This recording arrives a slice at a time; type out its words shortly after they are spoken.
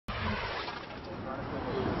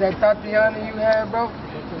That Thotiana you had, bro?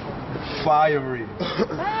 Fiery.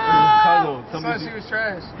 Son, she was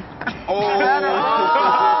trash.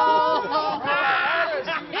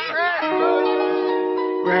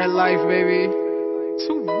 Red life, baby.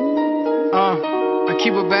 I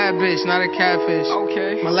keep a bad bitch, not a catfish.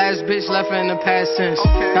 Okay. My last bitch left her in the past tense.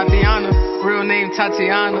 Okay. Thotiana, real name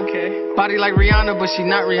Thotiana. Okay. Body like Rihanna, but she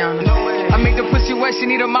not Rihanna. No way. I make the pussy wet, she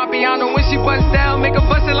need a Mapiano. When she bust down, make her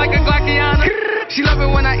bust it like a Glockiana. She love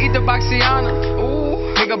it when I eat the Boxiana.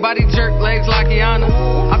 Ooh. Make her body jerk, legs Lockiana.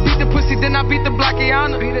 I beat the pussy, then I beat the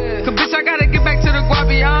Blockiana. Cause bitch, I gotta get back to the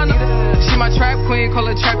Guapiana. She my trap queen, call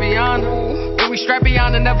her Trappiana. We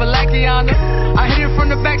strappiana, never lackiana. I hit it from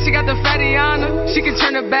the back, she got the fattiana. She can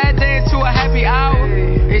turn a bad day into a happy hour.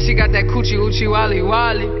 And she got that coochie oochie wally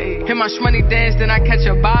wally. Hit my shmoney dance, then I catch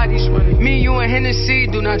her body. Me, you, and Hennessy,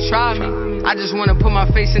 do not try me. I just wanna put my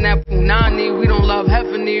face in that punani. We don't love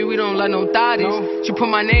Heffany, we don't love no thotties. She put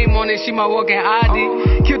my name on it, she my walking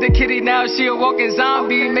ID. Killed the kitty, now she a walking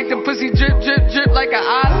zombie. Make the pussy drip, drip, drip like an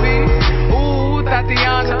Ivy. Ooh,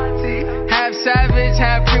 Thotiana. Half savage,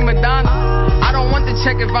 half prima donna. I don't want the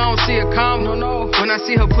check if I don't see a comma. No. When I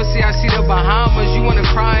see her pussy, I see the Bahamas. You wanna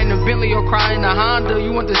cry in the Bentley or cry in the Honda?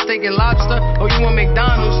 You want the steak and lobster or you want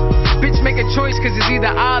McDonald's? Bitch, make a choice cause it's either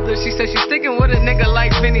either. She said she's sticking with a nigga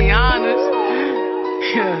like Benihana's.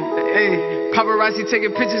 Yeah, hey, paparazzi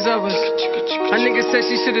taking pictures of us. A nigga said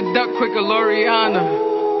she should've ducked quicker, Loriana.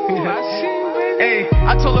 Hey,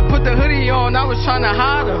 I told her put the hoodie on, I was trying to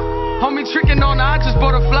hide her. Homie tricking on her, I just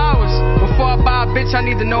bought her flowers. Before I buy a bitch, I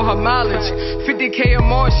need to know her mileage. 50K or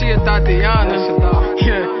more, she a Thotiana.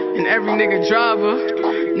 Yeah, and every nigga driver.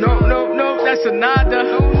 No, that's a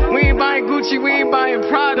nada. We ain't buying Gucci, we ain't buying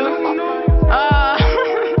Prada.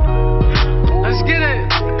 Let's get it.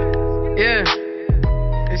 Yeah.